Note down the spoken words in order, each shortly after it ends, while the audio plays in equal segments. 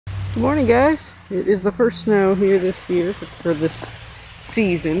Good morning, guys. It is the first snow here this year for this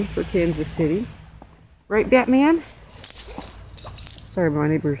season for Kansas City. Right, Batman? Sorry, my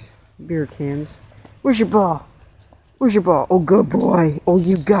neighbor's beer cans. Where's your ball? Where's your ball? Oh, good boy. Oh,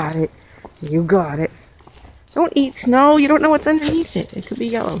 you got it. You got it. Don't eat snow. You don't know what's underneath it. It could be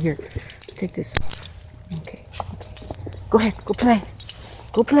yellow. Here, take this off. Okay. Go ahead. Go play.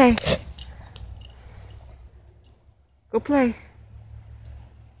 Go play. Go play.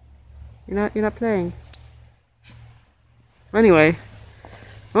 You're not playing. Anyway,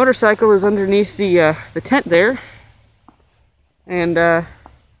 motorcycle is underneath the tent there, and that's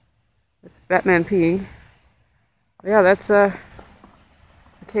Batman peeing. Yeah, that's the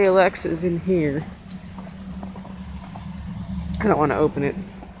KLX is in here. I don't want to open it.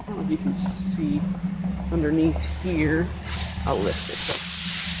 I don't know if you can see underneath here. I'll lift this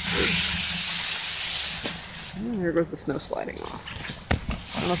up. And there goes the snow sliding off.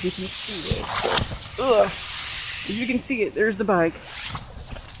 I don't know if you can see it. Ugh. If you can see it, there's the bike.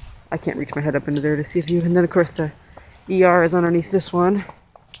 I can't reach my head up into there to see if you. And then, of course, the ER is underneath this one.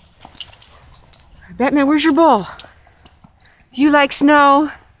 Batman, where's your ball? Do you like snow?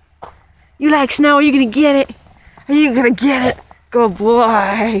 You like snow? Are you gonna get it? Are you gonna get it? Good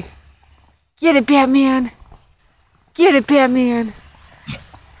boy. Get it, Batman. Get it, Batman.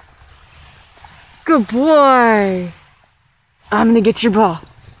 Good boy. I'm gonna get your ball.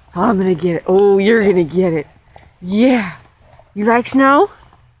 I'm gonna get it. Oh, you're gonna get it. Yeah. You like snow?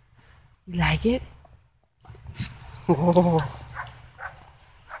 You like it? Oh.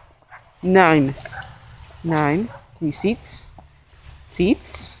 9. 9. Can you seats?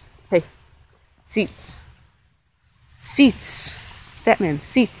 Seats? Hey. Seats. Seats. Batman,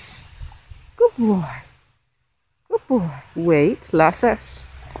 seats. Good boy. Good boy. Wait. Last S.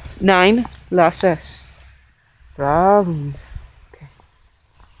 9. Last S. Bravo.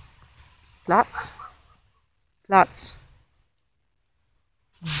 Platz. Platz.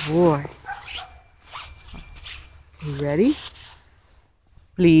 Boy. You ready?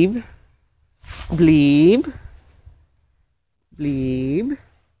 Blieb. Blieb. Blieb.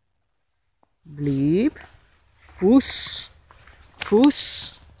 Blieb. Fuß.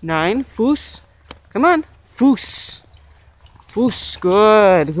 Fuß. 9. Fuß. Come on. Fuß. Fuß.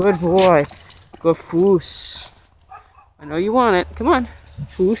 Good. Good boy. Good Fuß. I know you want it. Come on.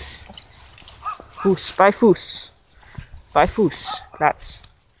 Fuß. Fuß, bei Fuß. Bei Fuß. Platz.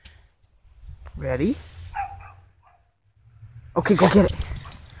 Ready? Okay, go get it.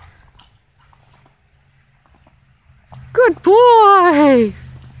 Good boy!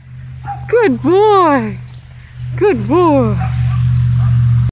 Good boy! Good boy!